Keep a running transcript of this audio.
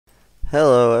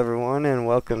Hello, everyone, and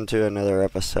welcome to another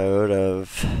episode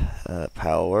of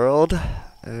palworld.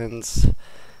 And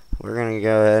we're gonna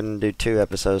go ahead and do 2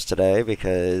 episodes today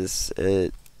because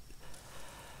it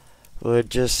would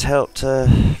just help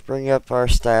to bring up our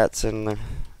stats and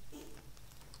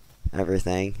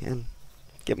everything, and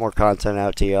get more content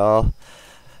out to y'all.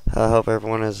 I hope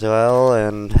everyone is well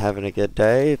and having a good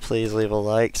day. Please leave a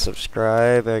like,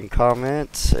 subscribe, and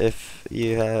comment if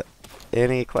you have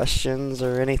any questions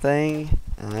or anything.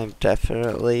 I'm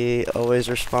definitely always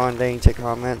responding to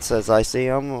comments as I see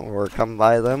them or come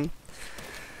by them.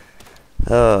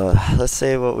 Let's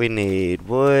see what we need.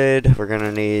 Wood. We're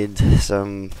gonna need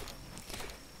some,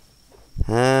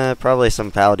 probably some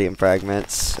palladium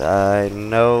fragments. I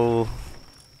know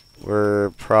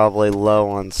we're probably low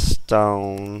on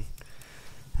stone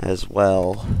as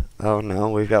well. Oh no,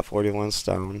 we've got 41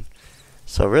 stone.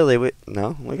 So really, we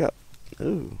got,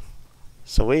 ooh.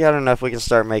 So we got enough, we can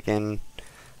start making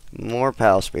more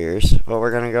pal spears. What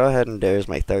we're going to go ahead and do is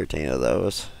make 13 of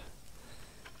those.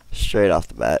 Straight off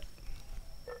the bat.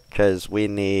 Because we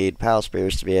need pal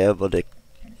spears to be able to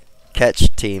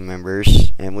catch team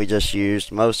members. And we just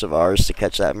used most of ours to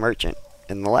catch that merchant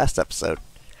in the last episode.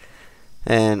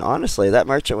 And honestly, that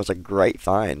merchant was a great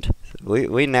find.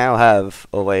 We now have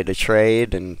a way to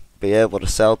trade and be able to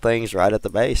sell things right at the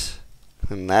base.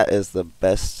 And that is the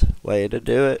best way to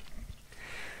do it.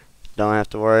 Don't have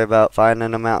to worry about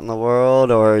finding them out in the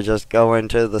world or just going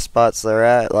to the spots they're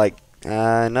at. Like,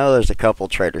 I know there's a couple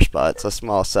trader spots, a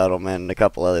small settlement, and a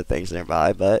couple other things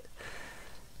nearby, but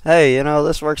hey, you know,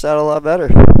 this works out a lot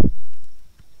better.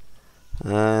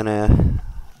 And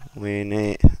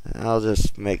I'll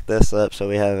just make this up so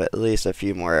we have at least a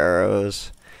few more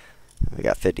arrows. We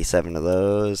got 57 of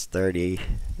those, 30.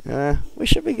 We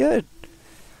should be good.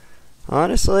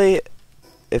 Honestly,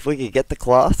 if we could get the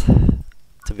cloth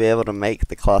to be able to make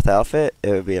the cloth outfit,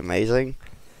 it would be amazing.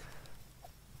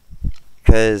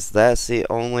 Because that's the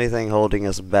only thing holding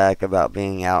us back about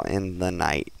being out in the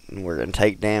night. And we're going to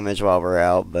take damage while we're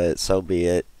out, but so be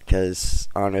it. Because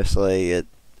honestly,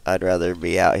 I'd rather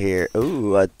be out here.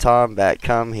 Ooh, a tombat,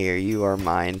 come here. You are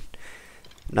mine.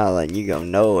 Not letting you go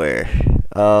nowhere.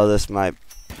 Oh, this might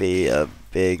be a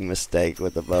big mistake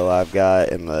with the bow I've got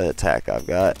and the attack I've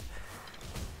got.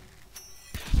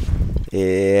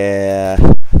 Yeah.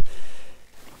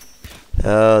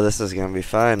 Oh, this is gonna be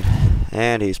fun.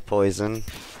 And he's poisoned.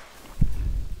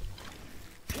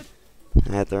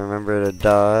 I have to remember to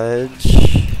dodge.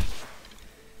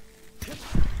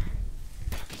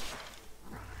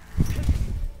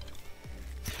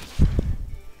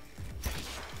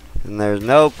 And there's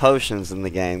no potions in the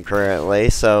game currently,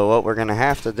 so what we're gonna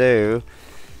have to do...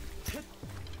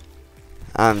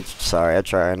 I'm sorry, I'm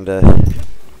trying to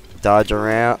dodge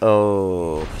around.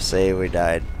 Oh, see, we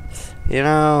died. You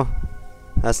know,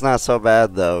 that's not so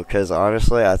bad though, because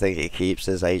honestly, I think it keeps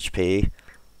his HP.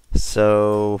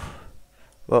 So,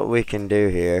 what we can do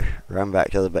here, run back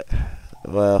to the base.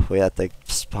 Well, we have to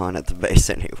spawn at the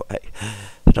base anyway.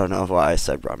 I don't know why I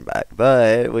said run back,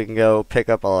 but we can go pick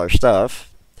up all our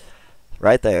stuff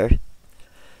right there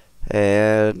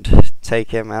and take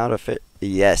him out of it.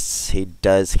 Yes, he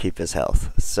does keep his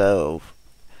health. So,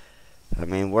 I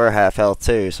mean, we're half health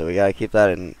too, so we gotta keep that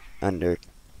in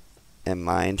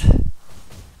mind.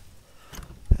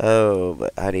 Oh,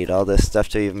 but I need all this stuff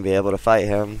to even be able to fight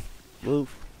him. Woo.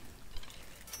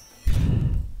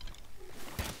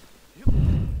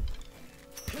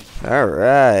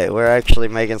 Alright, we're actually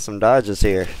making some dodges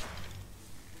here.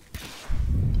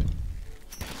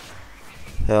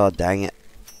 Oh, dang it.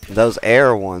 Those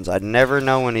air ones, I never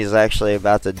know when he's actually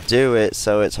about to do it,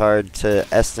 so it's hard to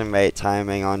estimate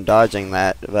timing on dodging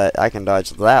that, but I can dodge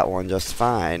that one just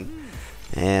fine.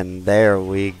 And there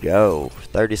we go,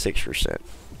 36%.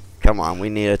 Come on, we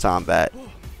need a tombat.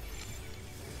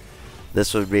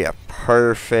 This would be a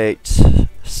perfect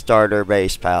starter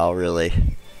base pal,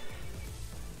 really.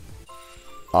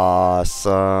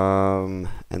 Awesome.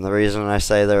 And the reason I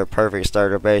say they're a perfect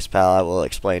starter base pal, I will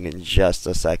explain in just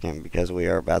a second, because we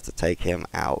are about to take him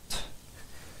out.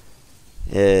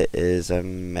 It is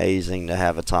amazing to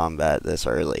have a tombat this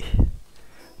early,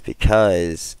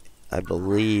 because I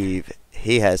believe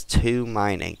he has 2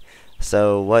 mining.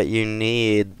 So what you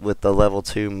need with the level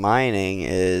 2 mining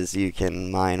is you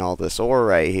can mine all this ore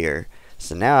right here.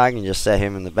 So now I can just set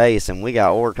him in the base and we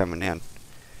got ore coming in.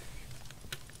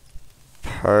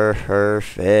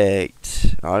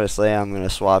 Perfect. Honestly, I'm going to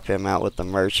swap him out with the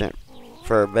merchant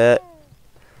for a bit.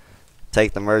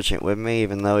 Take the merchant with me,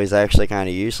 even though he's actually kind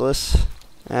of useless.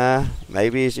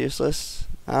 Maybe he's useless.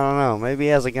 I don't know. Maybe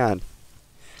he has a gun.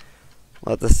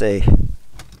 We'll have to see.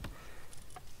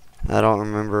 I don't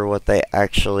remember what they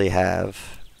actually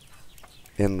have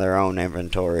in their own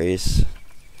inventories.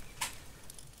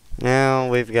 Now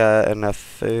we've got enough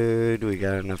food, we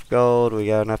got enough gold, we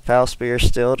got enough pal spears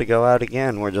still to go out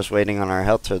again. We're just waiting on our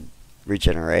health to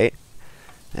regenerate.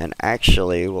 And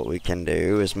actually what we can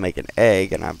do is make an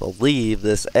egg, and I believe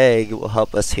this egg will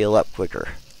help us heal up quicker.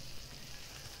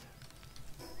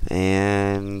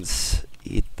 And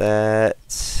eat that.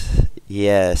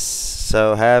 Yes,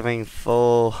 so having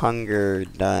full hunger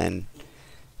done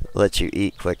lets you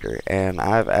eat quicker. And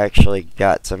I've actually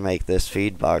got to make this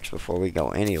feed box before we go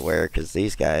anywhere, because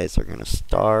these guys are going to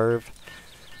starve.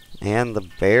 And the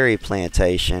berry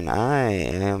plantation. I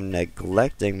am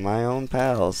neglecting my own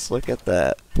pals. Look at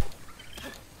that.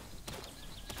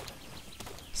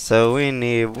 So we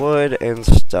need wood and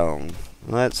stone.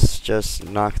 Let's just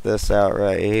knock this out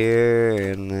right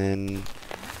here, and then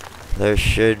there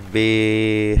should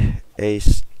be a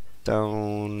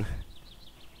stone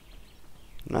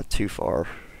not too far,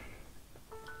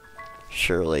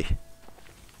 surely.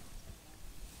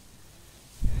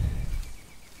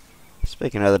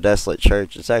 Speaking of the desolate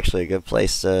church, it's actually a good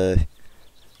place to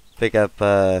pick up.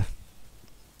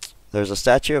 There's a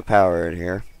statue of power in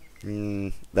here.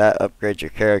 That upgrades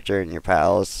your character and your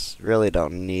pals. Really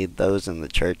don't need those in the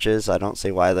churches. I don't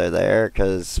see why they're there,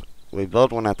 because we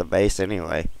build one at the base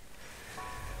anyway.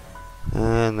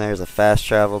 And there's a fast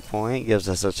travel point. Gives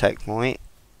us a tech point.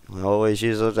 We always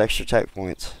use those extra tech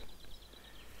points.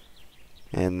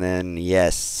 And then,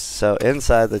 yes, so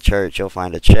inside the church you'll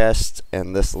find a chest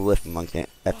and this lift monk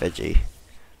effigy.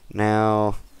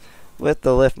 Now, with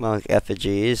the lift monk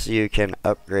effigies, you can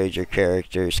upgrade your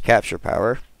character's capture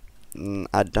power.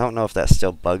 I don't know if that's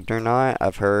still bugged or not.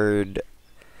 I've heard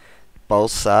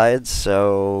both sides,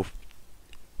 so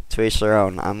to each their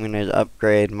own. I'm going to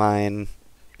upgrade mine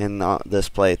in this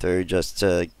playthrough just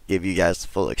to give you guys the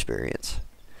full experience.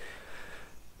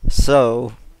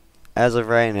 So, as of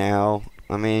right now,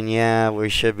 I mean, yeah, we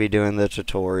should be doing the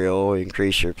tutorial,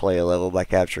 increase your player level by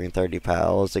capturing 30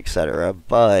 pals, etc.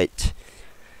 But,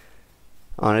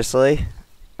 honestly,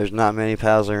 there's not many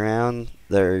pals around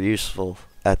that are useful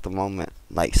at the moment.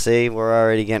 Like, see, we're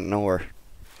already getting ore.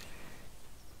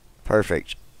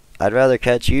 Perfect. I'd rather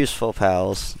catch useful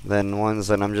pals than ones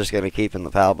that I'm just going to keep in the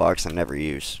pal box and never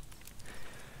use.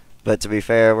 But to be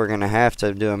fair, we're going to have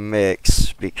to do a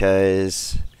mix,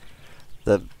 because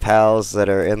the pals that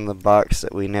are in the box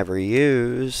that we never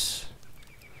use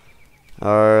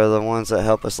are the ones that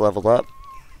help us level up.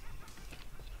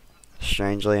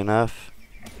 Strangely enough.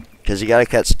 Because you gotta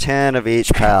catch 10 of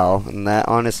each pal, and that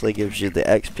honestly gives you the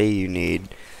XP you need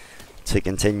to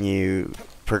continue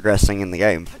progressing in the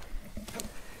game.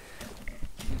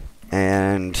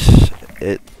 And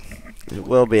it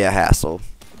will be a hassle,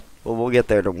 but we'll get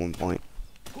there to one point.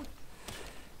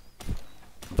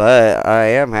 But I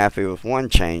am happy with one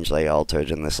change they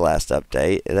altered in this last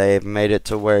update. They've made it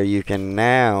to where you can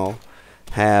now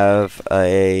have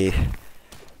a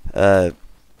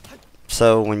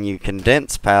so when you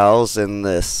condense pals in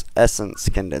this essence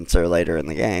condenser later in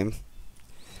the game,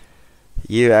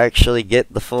 you actually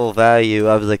get the full value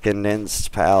of the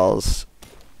condensed pals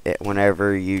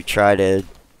whenever you try to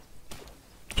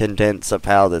condense a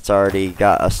pal that's already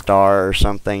got a star or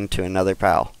something to another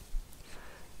pal.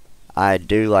 I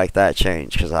do like that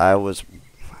change, because I was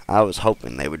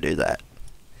hoping they would do that.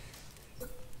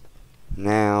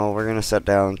 Now we're gonna set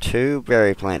down 2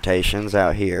 berry plantations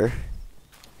out here.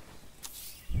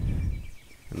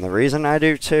 And the reason I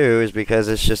do 2 is because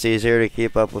it's just easier to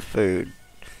keep up with food.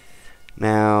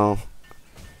 Now,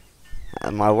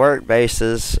 at my work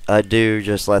bases, I do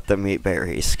just let them eat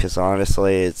berries, because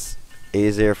honestly it's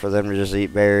easier for them to just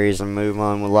eat berries and move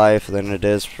on with life than it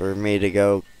is for me to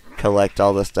go collect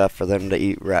all the stuff for them to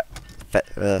eat.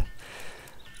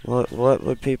 What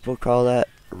would people call that?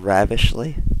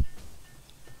 Ravishly?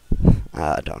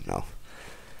 I don't know.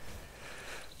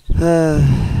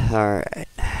 Alright.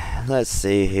 Let's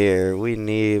see here. We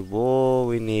need wool.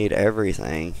 We need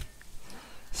everything.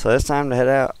 So it's time to head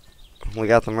out. We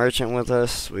got the merchant with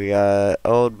us. We got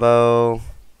old bow.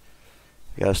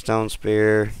 We got a stone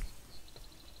spear.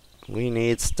 We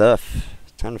need stuff.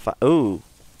 It's time to find. Ooh.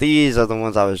 These are the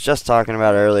ones I was just talking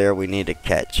about earlier we need to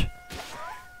catch.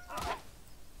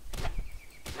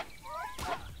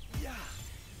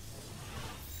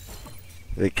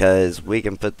 Because we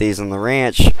can put these in the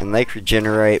ranch and they could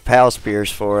generate pal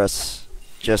spears for us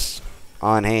just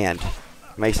on hand.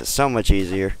 Makes it so much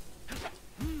easier.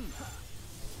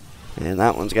 And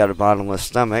that one's got a bottomless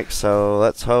stomach, so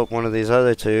let's hope one of these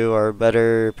other 2 are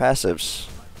better passives.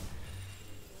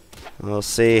 We'll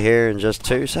see here in just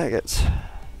 2 seconds.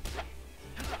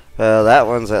 Well, that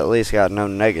one's at least got no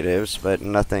negatives, but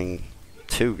nothing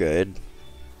too good.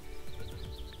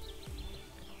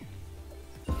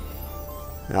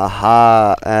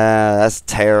 Aha, that's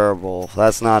terrible.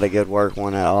 That's not a good work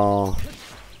one at all.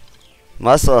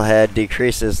 Musclehead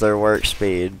decreases their work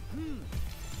speed.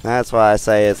 That's why I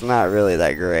say it's not really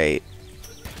that great.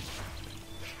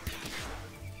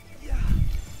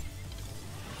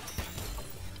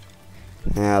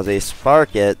 Now these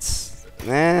Sparkets,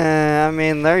 I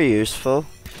mean, they're useful.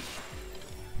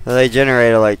 They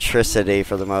generate electricity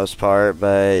for the most part,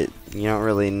 but you don't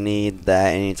really need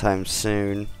that anytime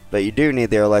soon. But you do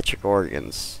need the electric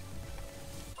organs.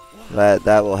 That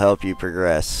will help you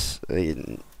progress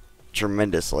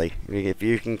tremendously. If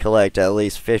you can collect at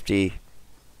least 50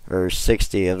 or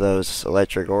 60 of those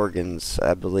electric organs,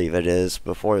 I believe it is,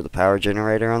 before the power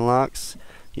generator unlocks,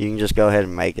 you can just go ahead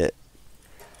and make it.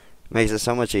 Makes it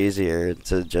so much easier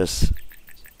to just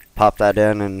pop that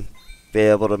in and be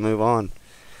able to move on.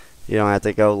 You don't have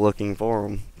to go looking for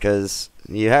them, because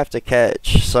you have to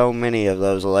catch so many of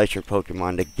those electric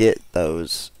Pokemon to get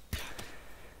those.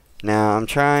 Now I'm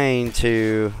trying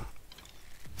to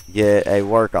get a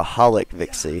Workaholic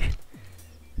Vixie,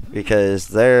 because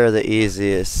they're the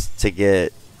easiest to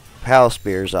get Pal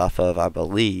Spears off of, I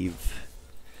believe.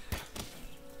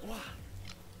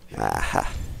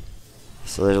 Aha.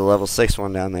 So there's a level 6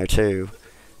 one down there too.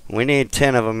 We need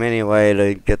 10 of them anyway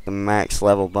to get the max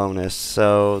level bonus.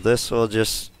 So this will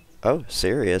just... Oh,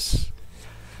 serious.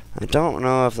 I don't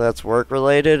know if that's work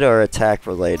related or attack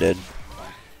related.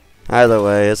 Either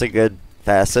way, it's a good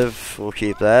passive. We'll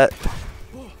keep that.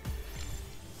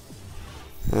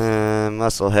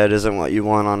 Musclehead isn't what you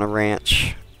want on a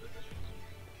ranch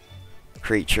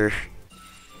creature.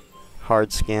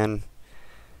 Hard skin.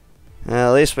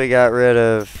 At least we got rid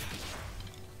of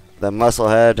the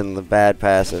Musclehead and the bad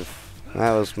passive.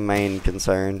 That was main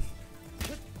concern.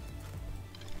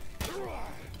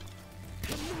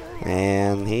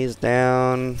 And he's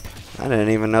down. I didn't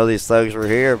even know these thugs were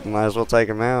here. Might as well take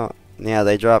them out. Yeah,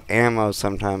 they drop ammo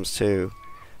sometimes too.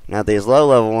 Now these low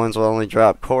level ones will only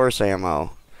drop course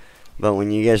ammo. But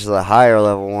when you get to the higher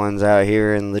level ones out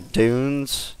here in the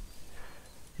dunes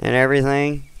and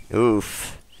everything,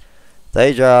 oof.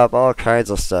 They drop all kinds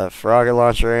of stuff. Rocket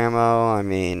launcher ammo, I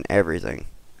mean everything.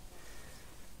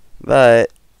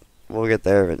 But we'll get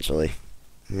there eventually.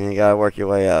 And you gotta work your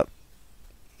way up.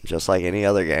 Just like any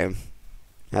other game.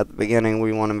 At the beginning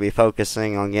we want to be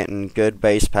focusing on getting good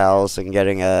base pals and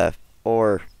getting a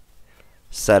ore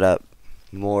setup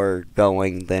more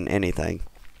going than anything.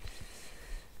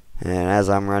 And as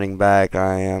I'm running back,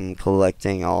 I am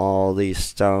collecting all these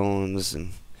stones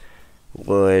and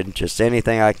wood, just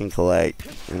anything I can collect.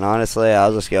 And honestly,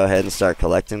 I'll just go ahead and start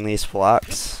collecting these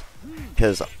flocks,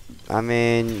 because I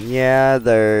mean, yeah,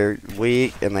 they're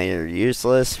weak and they're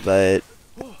useless, but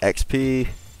XP,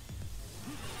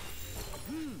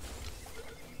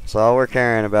 so all we're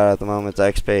caring about at the moment is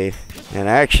XP. And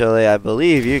actually, I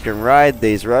believe you can ride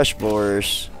these rush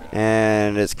borers,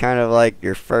 and it's kind of like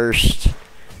your first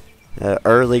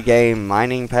early game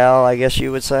mining pal, I guess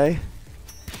you would say.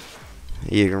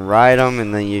 You can ride them,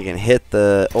 and then you can hit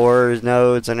the ore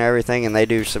nodes and everything, and they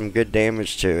do some good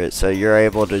damage to it. So you're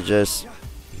able to just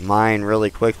mine really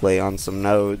quickly on some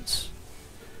nodes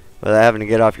without having to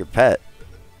get off your pet.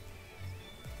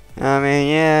 I mean,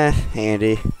 yeah,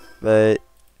 handy, but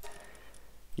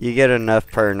you get enough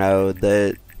per node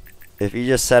that if you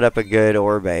just set up a good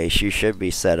ore base, you should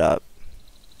be set up.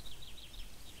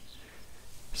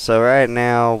 So right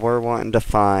now, we're wanting to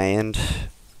find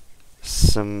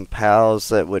some pals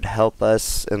that would help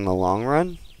us in the long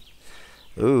run.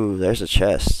 Ooh, there's a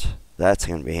chest. That's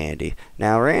going to be handy.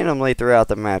 Now, randomly throughout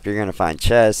the map, you're going to find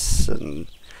chests and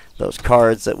those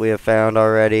cards that we have found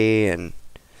already. And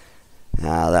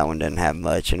that one didn't have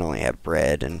much. It only had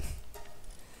bread. And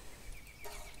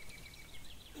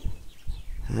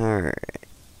alright.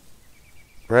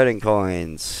 Bread and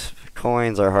coins.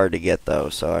 Coins are hard to get, though.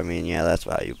 So, I mean, yeah, that's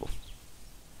valuable.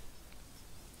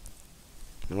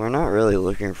 We're not really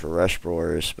looking for rush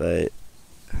borers, but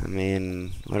I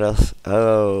mean, what else?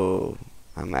 Oh,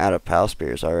 I'm out of pal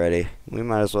spears already. We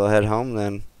might as well head home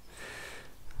then.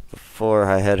 Before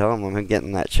I head home, I'm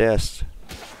getting that chest.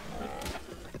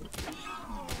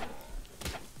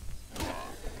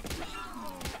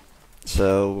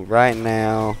 So right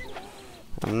now,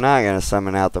 I'm not gonna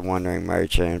summon out the Wandering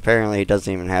Merchant. Apparently, he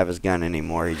doesn't even have his gun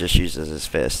anymore. He just uses his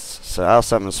fists. So I'll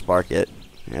summon Sparkit.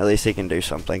 At least he can do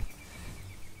something.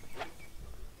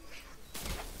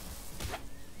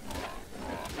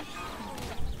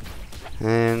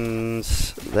 And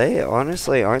they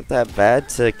honestly aren't that bad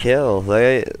to kill.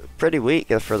 They're pretty weak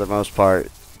for the most part.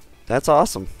 that's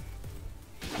awesome.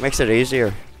 Makes it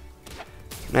easier.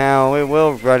 Now, we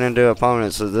will run into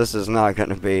opponents, so this is not going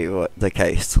to be the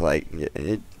case. Like,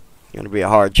 it's going to be a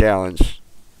hard challenge.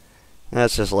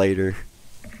 That's just later.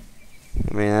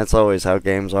 I mean, that's always how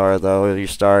games are, though. You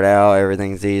start out,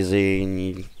 everything's easy, and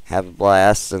you have a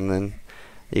blast, and then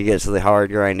you get to the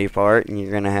hard, grindy part, and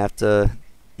you're going to have to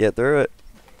get through it.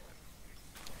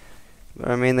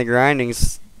 But, I mean, the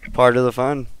grinding's part of the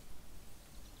fun.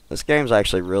 This game's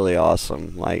actually really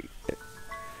awesome. Like,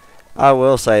 I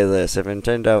will say this, if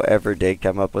Nintendo ever did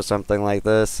come up with something like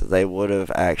this, they would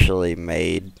have actually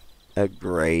made a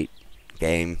great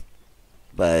game.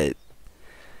 But,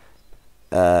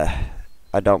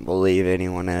 I don't believe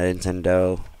anyone at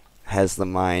Nintendo has the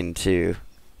mind to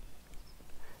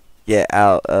get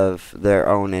out of their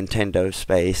own Nintendo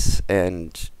space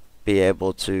and be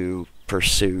able to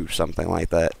pursue something like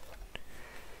that.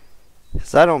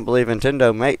 Because I don't believe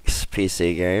Nintendo makes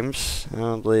PC games. I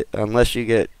don't believe, unless you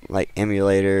get like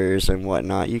emulators and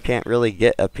whatnot, you can't really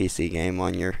get a PC game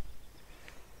on your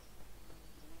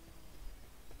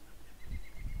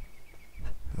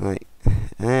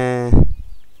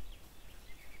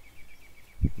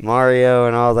Mario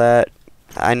and all that.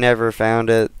 I never found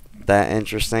it that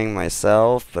interesting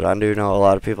myself, but I do know a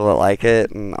lot of people that like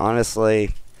it, and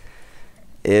honestly,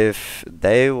 if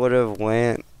they would have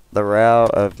went the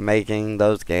route of making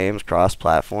those games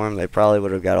cross-platform, they probably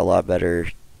would have got a lot better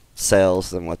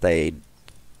sales than what they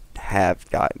have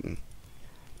gotten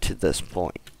to this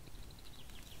point.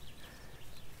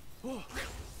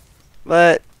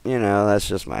 But, you know, that's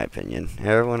just my opinion.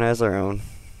 Everyone has their own.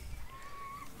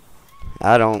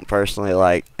 I don't personally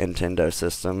like Nintendo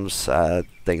systems. I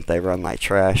think they run like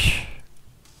trash.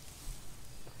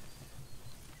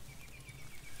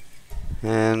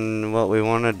 And what we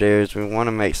want to do is we want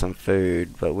to make some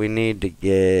food, but we need to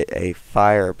get a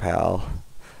fire pal.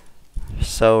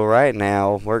 So right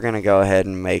now, we're going to go ahead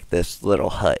and make this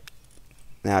little hut.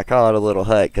 Now, I call it a little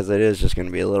hut because it is just going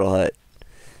to be a little hut.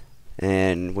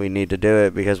 And we need to do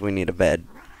it because we need a bed.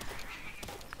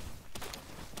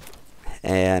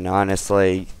 And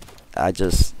honestly, I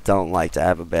just don't like to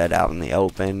have a bed out in the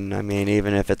open. I mean,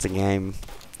 even if it's a game,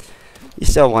 you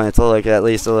still want it to look at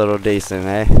least a little decent,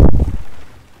 eh?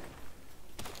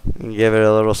 And give it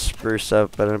a little spruce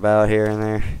up and about here and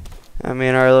there. I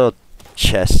mean, our little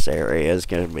chest area is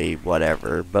going to be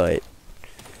whatever, but,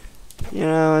 you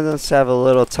know, let's have a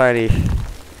little tiny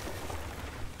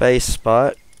base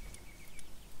spot.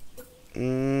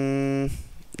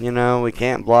 You know, we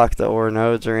can't block the ore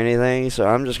nodes or anything, so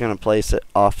I'm just going to place it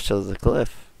off to the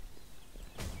cliff.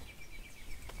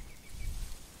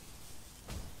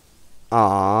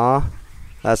 Aww,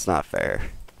 that's not fair.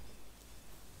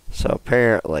 So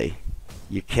apparently,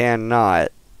 you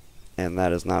cannot, and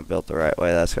that is not built the right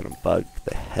way. That's going to bug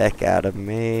the heck out of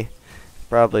me.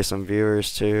 Probably some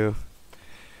viewers too.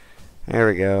 There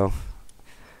we go.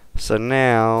 So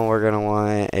now, we're going to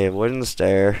want a wooden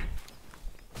stair.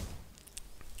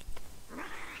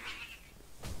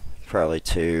 Probably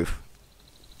 2.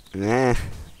 Nah,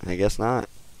 I guess not.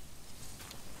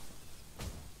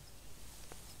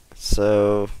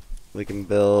 So, we can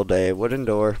build a wooden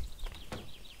door.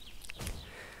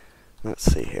 Let's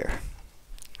see here.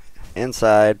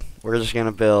 Inside, we're just going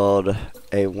to build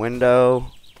a window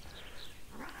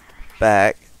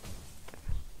back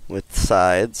with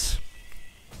sides.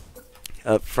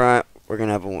 Up front, we're going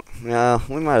to have a... No,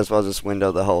 we might as well just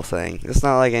window the whole thing. It's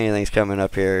not like anything's coming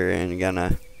up here and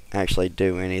gonna actually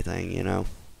do anything, you know.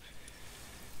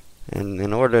 And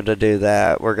in order to do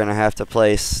that, we're going to have to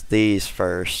place these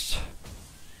first.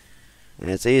 And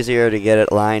it's easier to get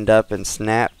it lined up and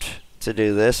snapped to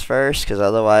do this first, because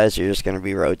otherwise you're just going to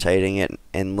be rotating it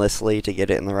endlessly to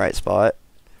get it in the right spot.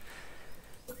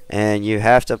 And you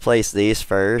have to place these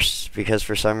first, because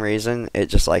for some reason it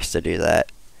just likes to do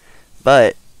that.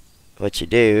 But what you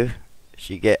do is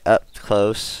you get up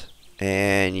close,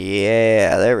 and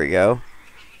yeah, there we go.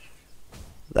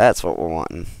 That's what we're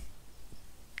wanting.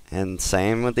 And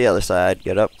same with the other side.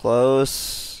 Get up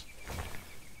close.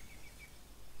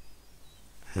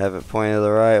 Have it pointed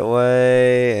the right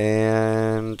way.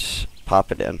 And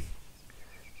pop it in.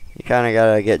 You kind of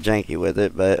got to get janky with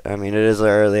it. But, I mean, it is an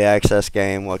early access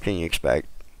game. What can you expect?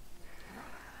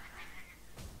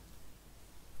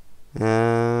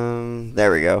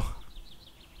 There we go.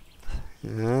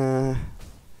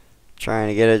 Trying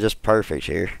to get it just perfect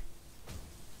here.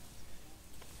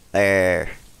 There.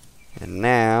 And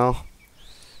now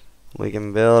we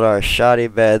can build our shoddy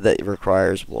bed that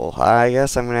requires wool. I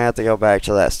guess I'm going to have to go back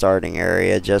to that starting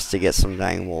area just to get some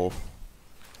dang wool.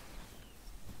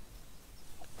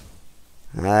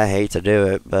 I hate to do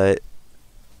it, but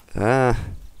Gonna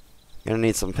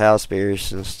need some pal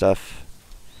spears and stuff.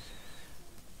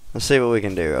 Let's see what we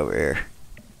can do over here.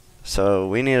 So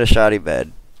we need a shoddy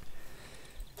bed.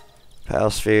 Pal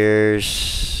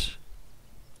spheres.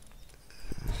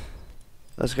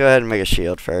 Let's go ahead and make a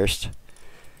shield first.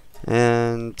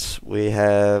 And we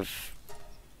have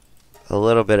a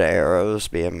little bit of arrows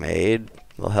being made.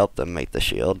 We'll help them make the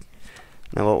shield.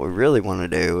 Now what we really want to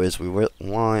do is we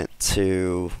want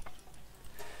to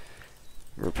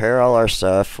repair all our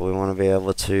stuff. We want to be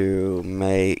able to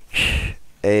make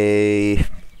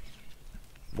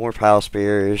more pal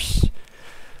spears.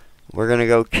 We're going to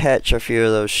go catch a few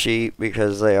of those sheep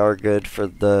because they are good for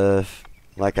the,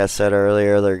 like I said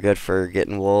earlier, they're good for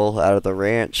getting wool out of the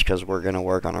ranch because we're going to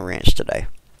work on a ranch today.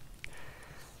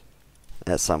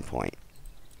 At some point.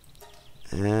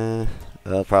 Well,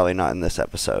 probably not in this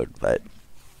episode, but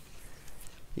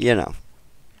you know.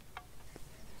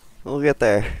 We'll get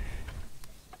there.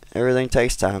 Everything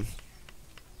takes time.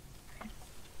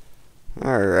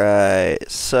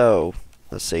 Alright, so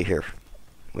let's see here.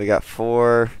 We got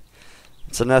 4.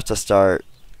 It's enough to start.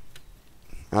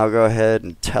 I'll go ahead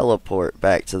and teleport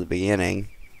back to the beginning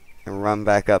and run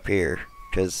back up here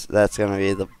because that's going to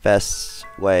be the best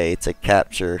way to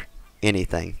capture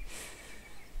anything.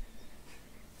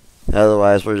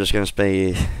 Otherwise, we're just going to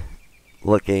be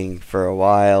looking for a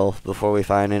while before we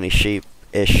find any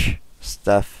sheep-ish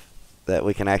stuff that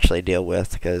we can actually deal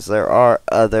with, because there are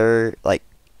other, like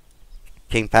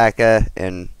King Paka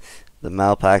and the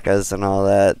Malpacas and all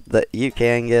that you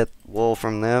can get wool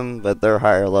from them, but they're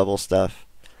higher level stuff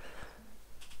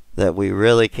that we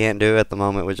really can't do at the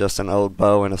moment with just an old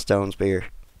bow and a stone spear.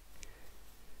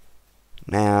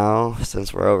 Now,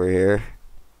 since we're over here,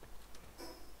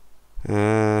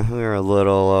 we're a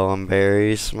little low on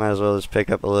berries. Might as well just pick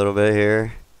up a little bit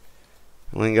here.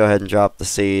 We can go ahead and drop the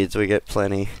seeds. We get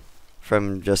plenty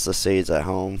from just the seeds at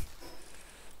home.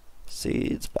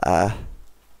 Seeds, bye.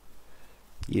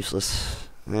 Useless.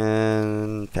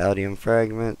 And palladium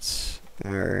fragments.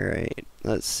 Alright,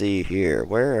 let's see here.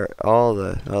 Where are all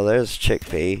the... Oh, there's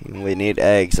chickpea. We need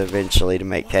eggs eventually to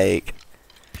make cake.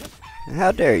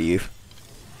 How dare you?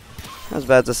 I was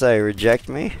about to say, reject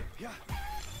me?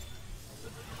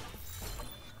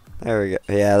 There we go.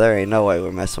 Yeah, there ain't no way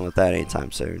we're messing with that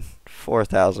anytime soon.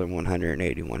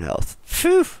 4,181 health.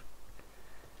 Phew!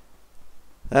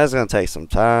 That's gonna take some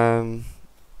time.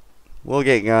 We'll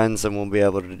get guns and we'll be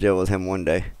able to deal with him one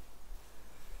day.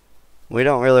 We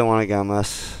don't really want to gum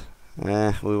us. We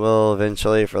will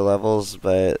eventually for levels,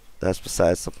 but that's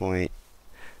besides the point.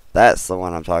 That's the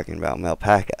one I'm talking about,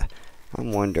 Malpaca.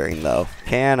 I'm wondering though,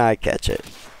 can I catch it?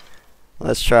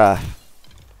 Let's try.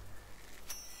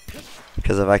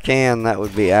 Because if I can, that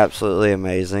would be absolutely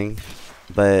amazing.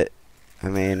 But, I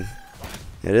mean,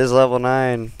 it is level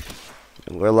 9.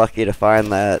 We're lucky to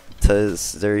find that,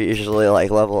 because they're usually like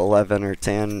level 11 or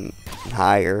 10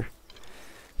 higher.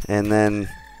 And then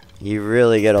you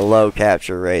really get a low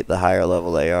capture rate the higher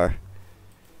level they are.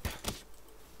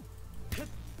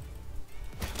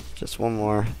 Just one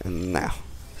more, and now.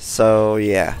 So,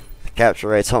 yeah, the capture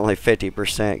rate's only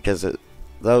 50% because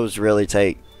those really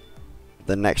take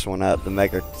the next one up, the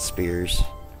Mega Spears.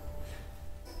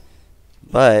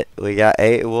 But we got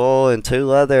 8 wool and 2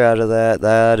 leather out of that.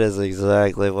 That is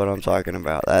exactly what I'm talking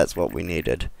about. That's what we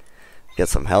needed. Get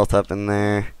some health up in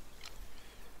there.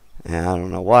 And I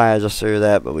don't know why I just threw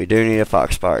that, but we do need a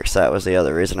Fox Sparks. That was the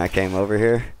other reason I came over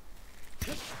here.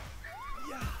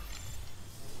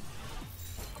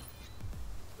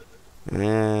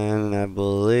 And I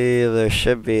believe there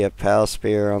should be a pal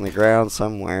spear on the ground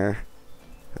somewhere.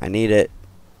 I need it.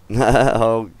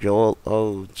 Oh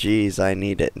jeez, I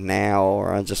need it now,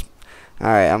 or I'll just...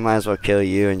 Alright, I might as well kill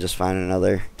you and just find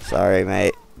another. Sorry,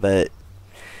 mate, but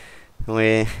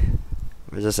we're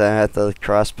just gonna have to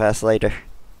cross paths later.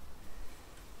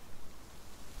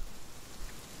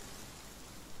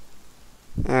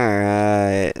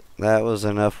 Alright, that was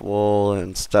enough wool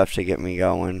and stuff to get me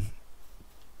going.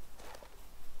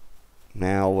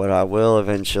 Now, what I will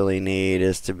eventually need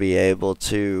is to be able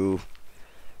to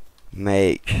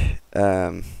make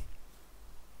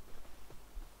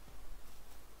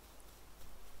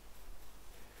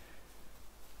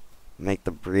make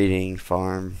the breeding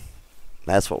farm.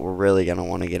 That's what we're really going to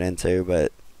want to get into,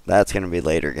 but that's going to be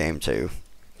later game too.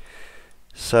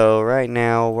 So right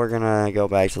now we're going to go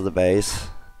back to the base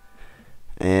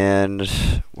and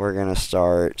we're going to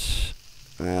start,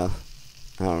 well,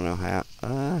 I don't know how.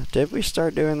 Did we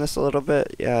start doing this a little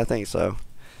bit? Yeah, I think so.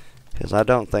 Because I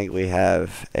don't think we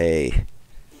have a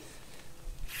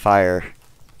fire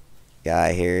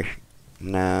guy here.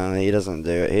 No, he doesn't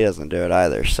do it. He doesn't do it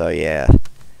either. So yeah,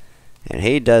 And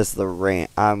he does the ranch.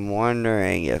 I'm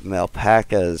wondering if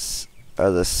alpacas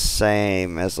are the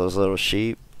same as those little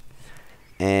sheep.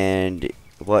 And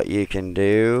what you can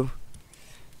do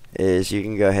is you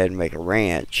can go ahead and make a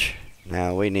ranch.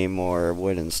 Now we need more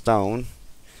wood and stone.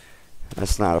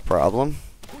 That's not a problem.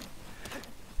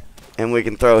 And we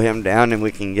can throw him down and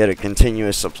we can get a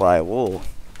continuous supply of wool.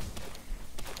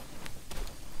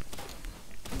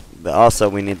 But also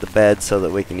we need the bed so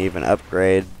that we can even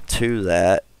upgrade to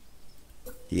that.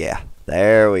 Yeah,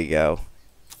 there we go.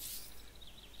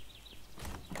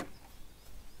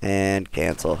 And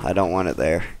cancel. I don't want it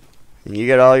there. And you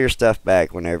get all your stuff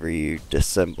back whenever you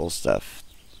disassemble stuff.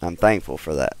 I'm thankful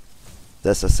for that.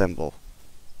 Disassemble.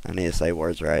 I need to say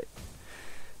words right.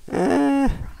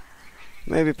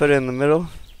 Maybe put it in the middle.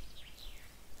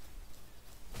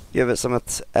 Give it some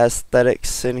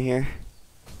aesthetics in here.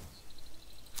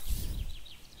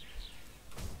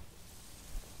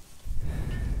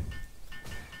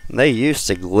 They used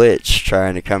to glitch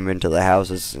trying to come into the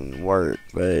houses and work,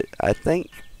 but I think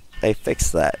they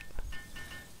fixed that.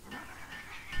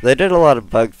 They did a lot of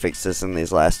bug fixes in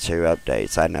these last 2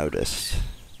 updates, I noticed.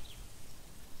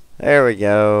 There we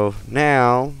go.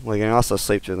 Now, we can also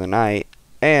sleep through the night,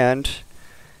 and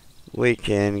we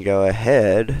can go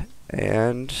ahead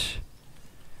and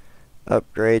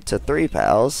upgrade to 3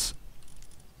 pals.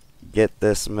 Get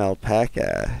this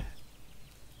alpaca.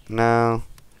 No.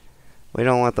 We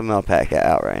don't want the alpaca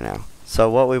out right now. So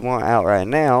what we want out right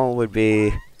now would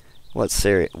be, what's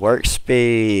serious? Work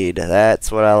speed.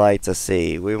 That's what I like to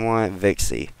see. We want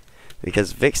Vixie.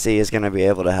 Because Vixie is going to be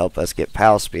able to help us get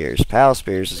pal spears. Pal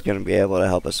spears is going to be able to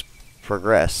help us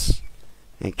progress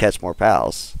and catch more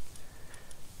pals.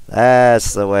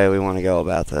 That's the way we want to go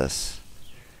about this.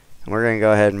 And we're going to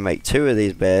go ahead and make 2 of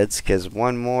these beds, because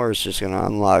 1 more is just going to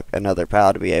unlock another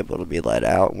pal to be able to be let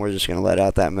out. And we're just going to let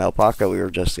out that alpaca we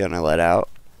were just going to let out.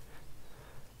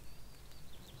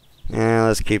 And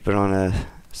let's keep it on a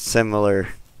similar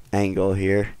angle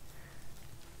here.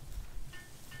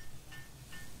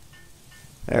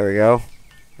 There we go.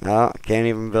 Oh, can't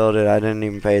even build it. I didn't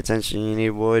even pay attention. You need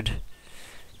wood.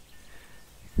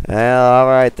 Well,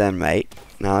 alright then, mate.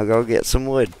 Now I'll go get some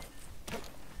wood.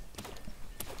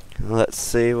 Let's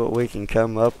see what we can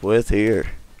come up with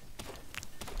here.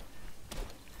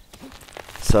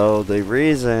 So the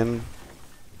reason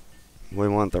we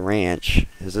want the ranch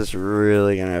is this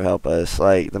really going to help us.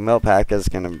 Like, the alpaca is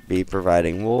going to be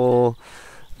providing wool.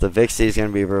 The Vixie is going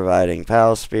to be providing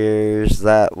pal spears.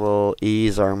 That will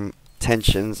ease our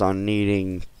tensions on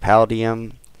needing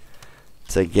paldium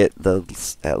to get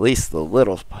at least the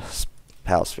little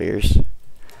pal spheres.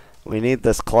 We need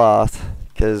this cloth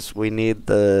because we need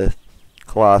the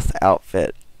cloth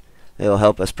outfit. It'll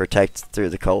help us protect through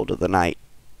the cold of the night.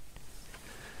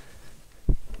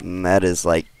 And that is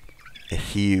like a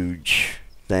huge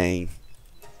thing.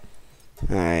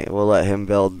 Alright, we'll let him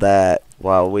build that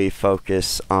while we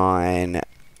focus on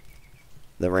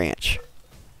the ranch.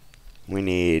 We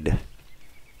need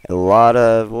a lot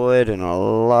of wood and a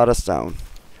lot of stone.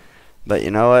 But you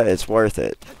know what? It's worth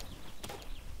it.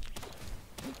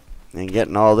 And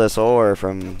getting all this ore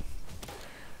from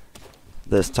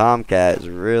this tomcat is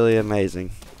really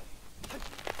amazing.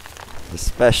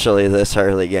 Especially this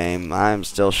early game. I'm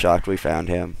still shocked we found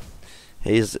him.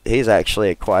 He's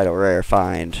actually quite a rare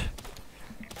find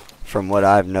from what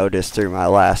I've noticed through my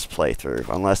last playthrough.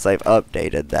 Unless they've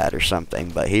updated that or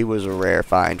something. But he was a rare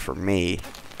find for me,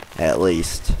 at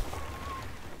least.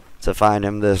 To find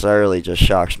him this early just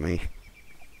shocks me.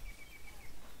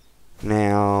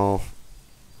 Now,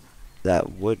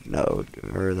 that wood node,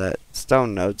 or that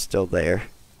stone node's still there.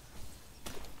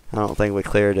 I don't think we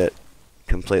cleared it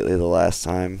completely the last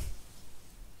time.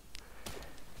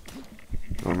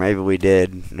 Or maybe we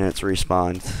did, and it's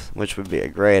respawned, which would be a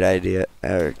great idea,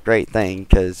 or a great thing,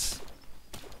 because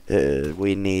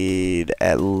we need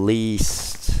at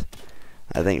least,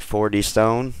 I think, 40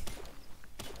 stone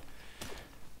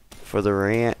for the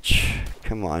ranch.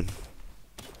 Come on.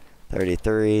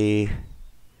 33.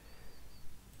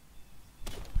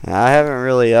 Now, I haven't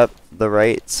really upped the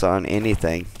rates on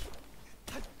anything.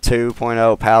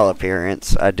 2.0 pal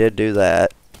appearance, I did do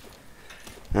that.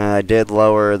 I did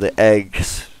lower the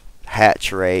eggs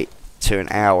hatch rate to an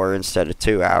hour instead of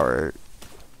 2 hour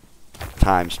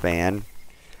time span.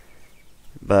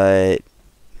 But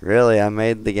really, I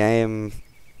made the game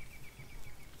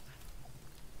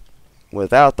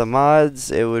without the mods.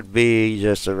 It would be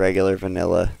just a regular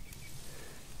vanilla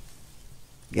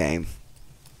game.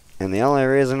 And the only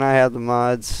reason I have the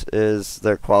mods is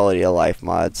their quality of life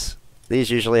mods. These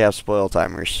usually have spoil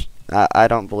timers. I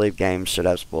don't believe games should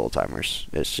have spoil timers.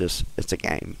 It's a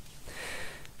game.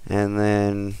 And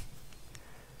then,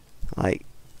 like,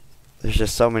 there's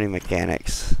just so many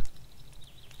mechanics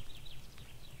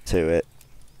to it.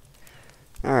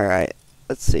 Alright,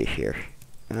 let's see here.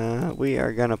 We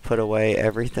are going to put away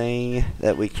everything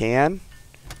that we can.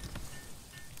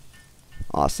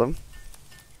 Awesome.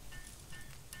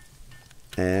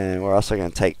 And we're also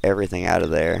going to take everything out of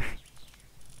there.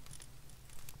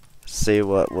 See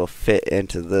what will fit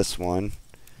into this one.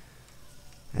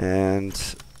 And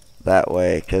that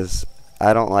way, because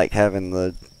I don't like having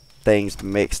the things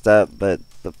mixed up, but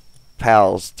the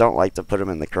pals don't like to put them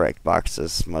in the correct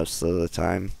boxes most of the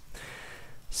time.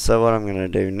 So what I'm going to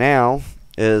do now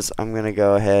is I'm going to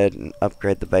go ahead and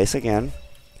upgrade the base again.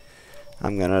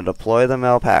 I'm going to deploy the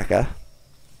Melpaca,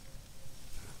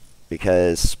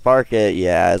 because Sparkit,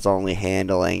 yeah, is only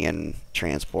handling and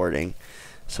transporting.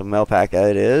 So Melpaca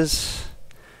it is.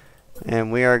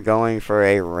 And we are going for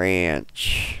a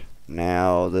ranch.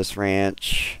 Now, this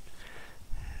ranch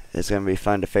is going to be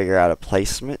fun to figure out a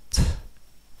placement,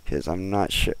 because I'm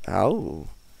not sure. Oh.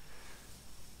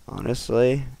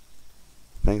 Honestly,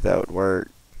 I think that would work.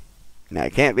 Now,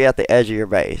 it can't be at the edge of your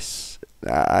base.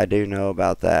 I do know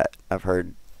about that. I've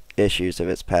heard issues if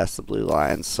it's past the blue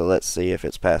lines. So let's see if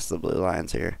it's past the blue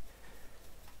lines here.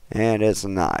 And it's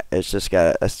not. It's just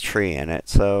got a tree in it.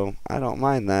 So I don't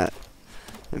mind that.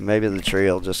 And maybe the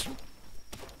tree will just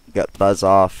get buzz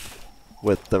off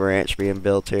with the ranch being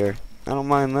built here. I don't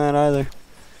mind that either.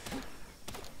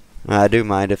 I do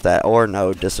mind if that ore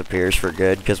node disappears for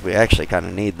good, because we actually kind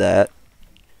of need that.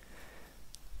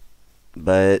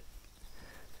 But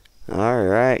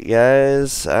alright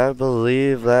guys, I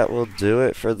believe that will do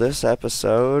it for this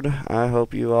episode. I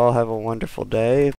hope you all have a wonderful day.